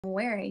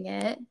wearing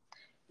it.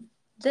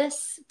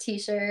 This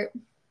t-shirt,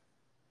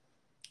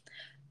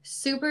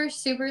 super,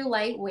 super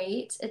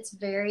lightweight. It's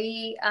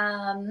very,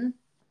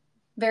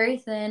 very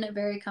thin,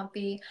 very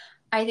comfy.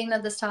 I think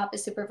that this top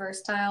is super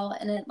versatile.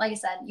 And it, like I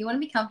said, you want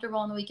to be comfortable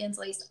on the weekends.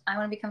 At least I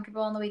want to be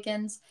comfortable on the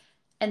weekends.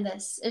 And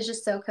this is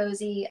just so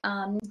cozy.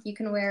 You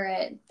can wear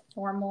it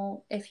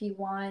formal if you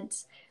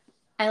want.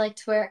 I like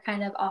to wear it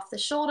kind of off the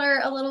shoulder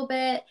a little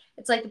bit.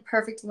 It's like the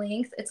perfect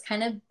length. It's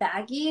kind of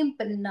baggy,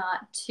 but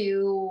not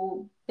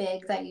too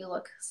big that you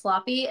look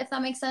sloppy, if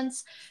that makes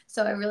sense.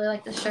 So I really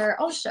like the shirt.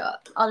 I'll just show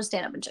up. I'll just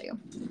stand up and show you.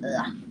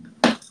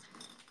 Ugh.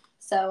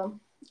 So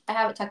I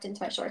have it tucked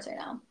into my shorts right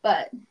now,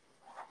 but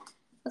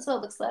that's what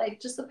it looks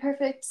like. Just the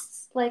perfect,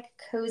 like,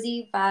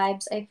 cozy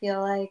vibes, I feel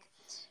like.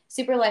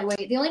 Super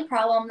lightweight. The only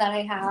problem that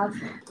I have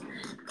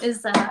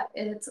is that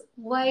it's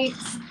white,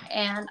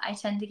 and I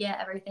tend to get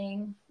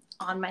everything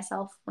on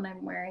myself when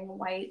I'm wearing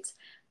white.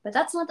 But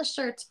that's not the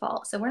shirt's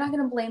fault, so we're not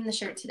going to blame the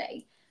shirt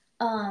today.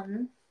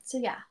 So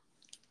yeah,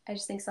 I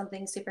just think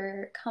something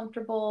super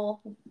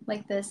comfortable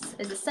like this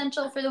is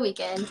essential for the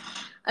weekend.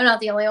 I'm not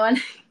the only one.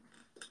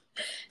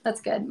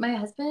 That's good. My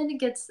husband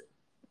gets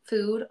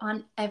food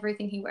on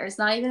everything he wears,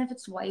 not even if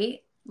it's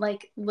white,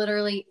 like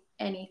literally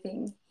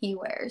anything he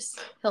wears,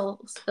 he'll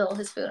spill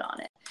his food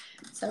on it.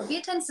 So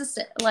he tends to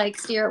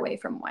steer away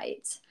from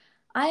white.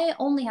 I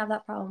only have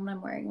that problem when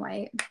I'm wearing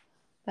white,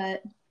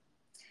 but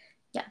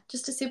yeah,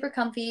 just a super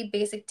comfy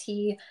basic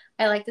tee.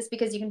 I like this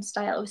because you can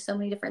style it with so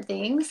many different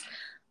things.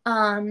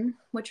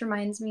 Which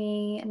reminds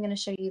me, I'm going to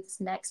show you this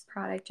next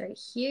product right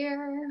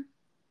here.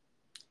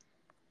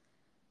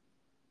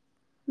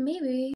 Maybe